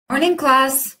Morning,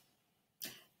 class!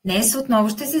 Днес отново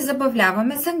ще се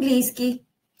забавляваме с английски.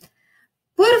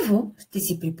 Първо ще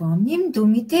си припомним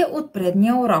думите от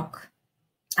предния урок.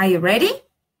 Are you ready?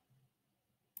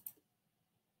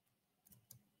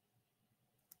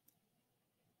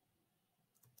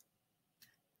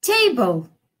 Table.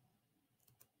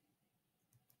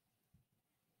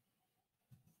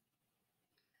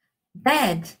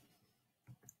 Bed.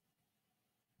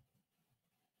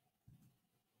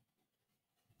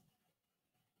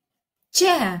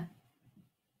 Chair.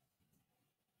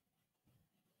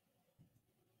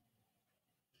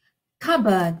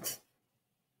 Cupboard.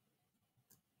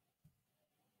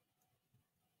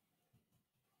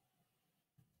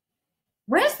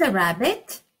 Where's the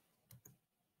rabbit?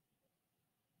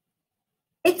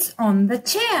 It's on the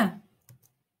chair.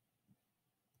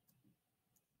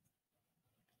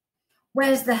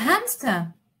 Where's the hamster?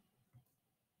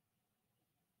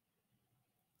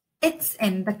 It's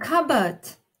in the cupboard.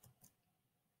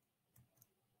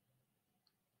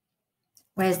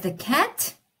 Where's the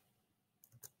cat?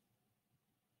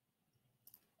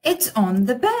 It's on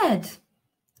the bed.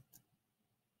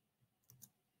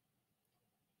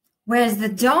 Where's the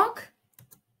dog?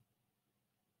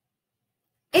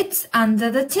 It's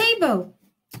under the table.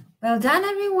 Well done,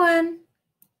 everyone.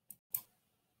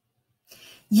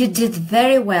 You did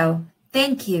very well.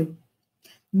 Thank you.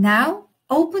 Now,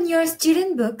 open your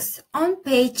student books on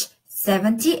page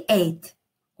 78.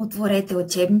 Отворете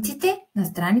учебниците на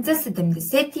страница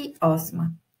 78.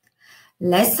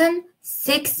 Lesson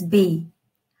 6B.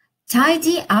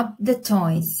 Tidy up the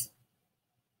toys.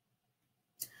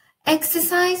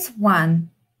 Exercise 1.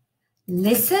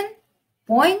 Listen,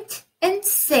 point, and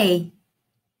say.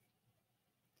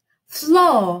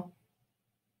 Floor.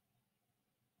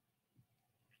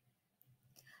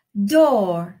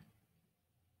 Door.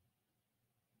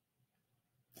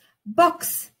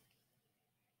 Box.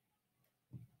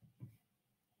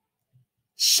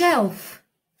 Shelf.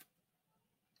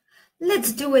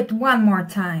 Let's do it one more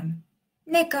time.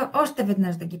 Нека още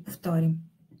веднъж да ги повторим.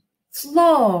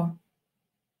 Floor.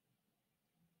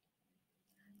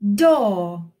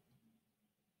 Door.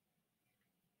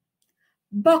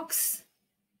 Box.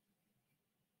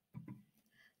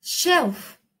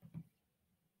 Shelf.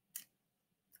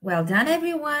 Well done,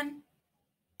 everyone.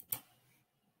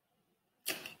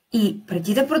 И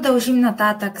преди да продължим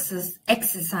нататък с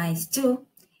Exercise 2,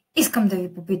 искам да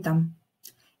ви попитам.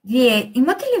 Вие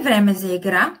имате ли време за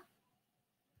игра?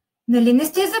 Нали не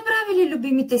сте забравили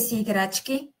любимите си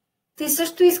играчки? Те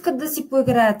също искат да си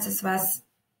поиграят с вас.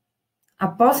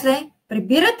 А после,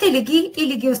 прибирате ли ги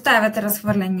или ги оставяте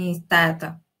разхвърлени из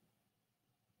стаята?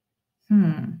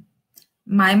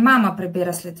 Май мама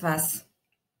прибира след вас.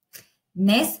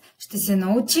 Днес ще се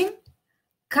научим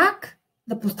как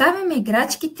да поставяме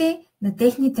играчките на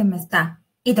техните места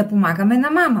и да помагаме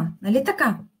на мама, нали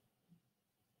така?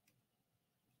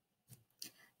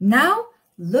 Now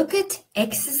look at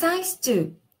exercise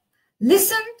 2.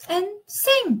 Listen and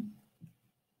sing.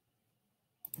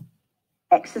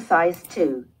 Exercise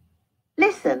 2.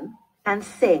 Listen and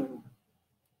sing.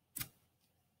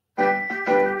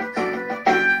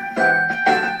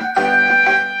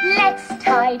 Let's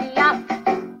tidy up,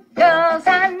 girls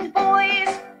and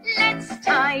boys. Let's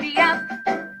tidy up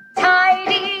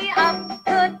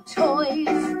the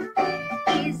toys.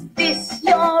 Is this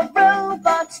your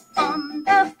robot on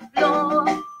the floor?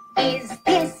 Is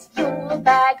this your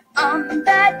bag on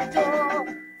the door?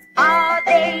 Are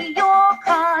they your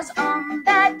cars on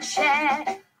the chair?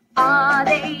 Are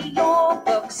they your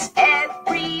books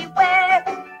everywhere?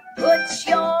 Put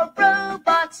your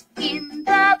robot in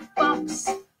the box.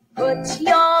 Put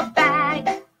your bag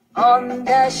on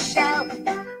the shelf.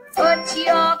 Put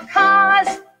your cars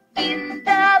in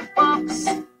the box.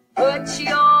 Put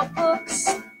your books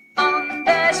on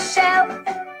the shelf.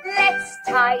 Let's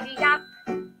tidy up,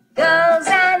 girls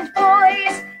and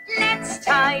boys. Let's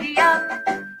tidy up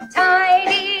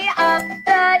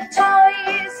the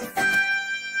toys.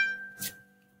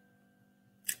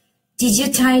 Did you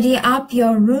tidy up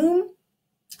your room?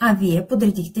 А вие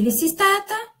подредихте ли си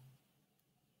стаята?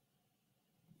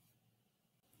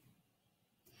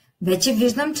 Вече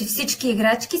виждам, че всички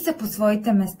играчки са по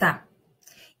своите места.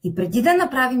 И преди да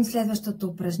направим следващото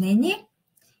упражнение,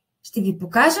 ще ви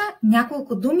покажа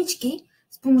няколко думички,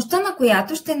 с помощта на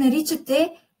която ще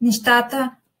наричате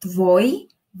нещата твои,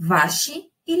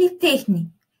 ваши или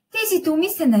техни. Тези думи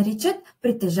се наричат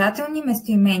притежателни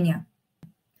местоимения.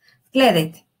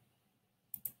 Гледайте.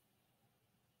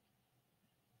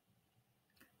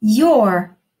 Your.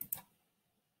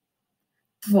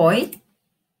 Твой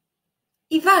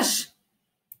и ваш.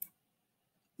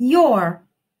 Your.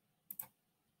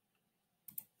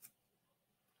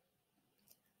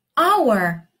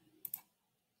 Our.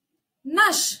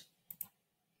 Наш.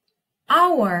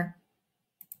 Our.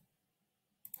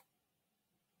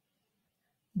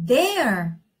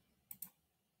 Their.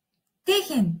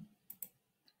 Техен.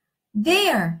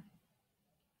 Their.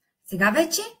 Сега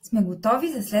вече сме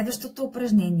готови за следващото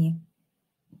упражнение.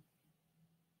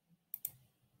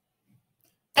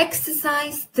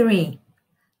 Exercise 3.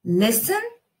 Listen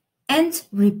and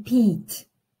repeat.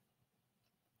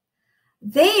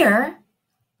 They're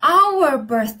our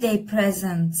birthday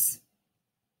presents.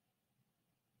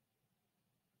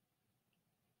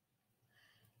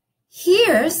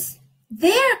 Here's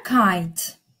their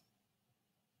kite.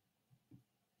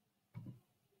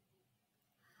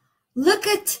 Look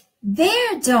at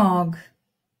their dog.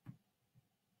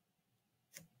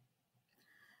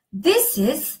 This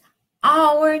is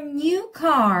our new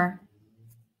car.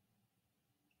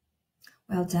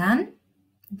 Well done.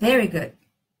 Very good.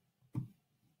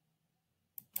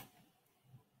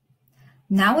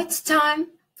 Now it's time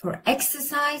for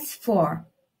exercise 4.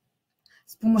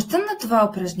 С помощта на това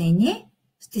упражнение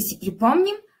ще си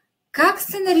припомним как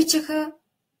се наричаха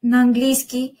на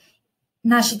английски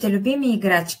нашите любими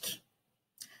играчки.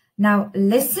 Now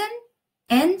listen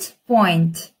and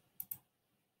point.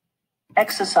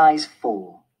 Exercise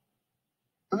 4.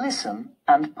 Listen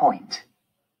and point.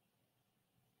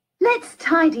 Let's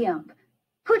tidy up.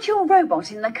 Put your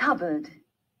robot in the cupboard.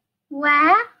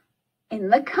 Where? In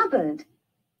the cupboard.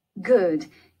 Good.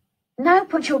 Now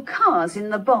put your cars in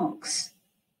the box.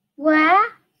 Where?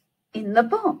 In the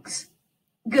box.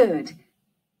 Good.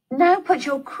 Now put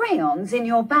your crayons in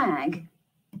your bag.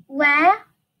 Where?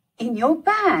 In your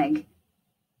bag.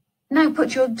 Now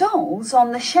put your dolls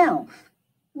on the shelf.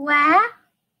 Where?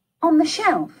 On the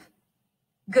shelf.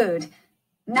 Good.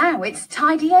 Now it's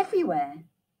tidy everywhere.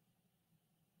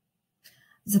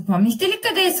 Запомнихте ли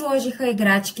къде сложиха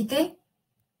играчките?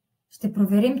 Ще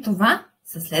проверим това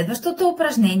със следващото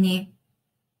упражнение.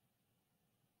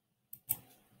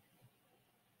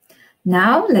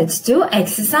 Now let's do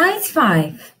exercise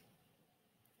 5.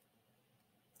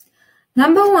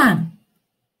 Number 1.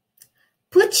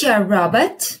 Put your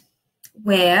robot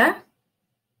where?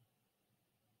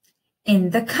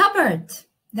 In the cupboard.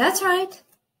 That's right.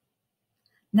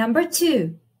 Number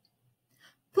 2.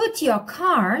 Put your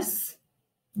cars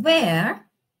where?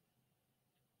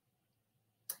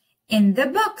 In the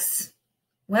box.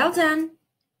 Well done.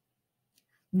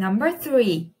 Number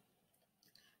 3.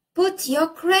 Put your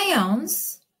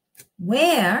crayons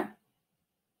where?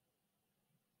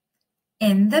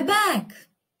 In the bag.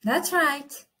 That's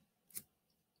right.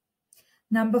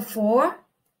 Number 4.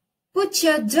 Put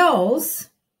your dolls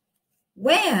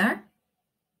where?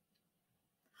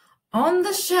 On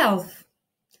the shelf.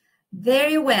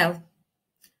 Very well.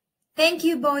 Thank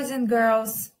you, boys and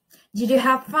girls. Did you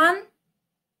have fun?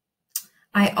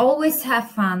 I always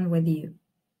have fun with you.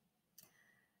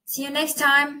 See you next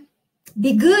time.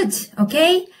 Be good,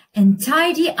 okay? And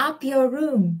tidy up your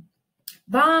room.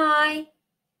 Bye.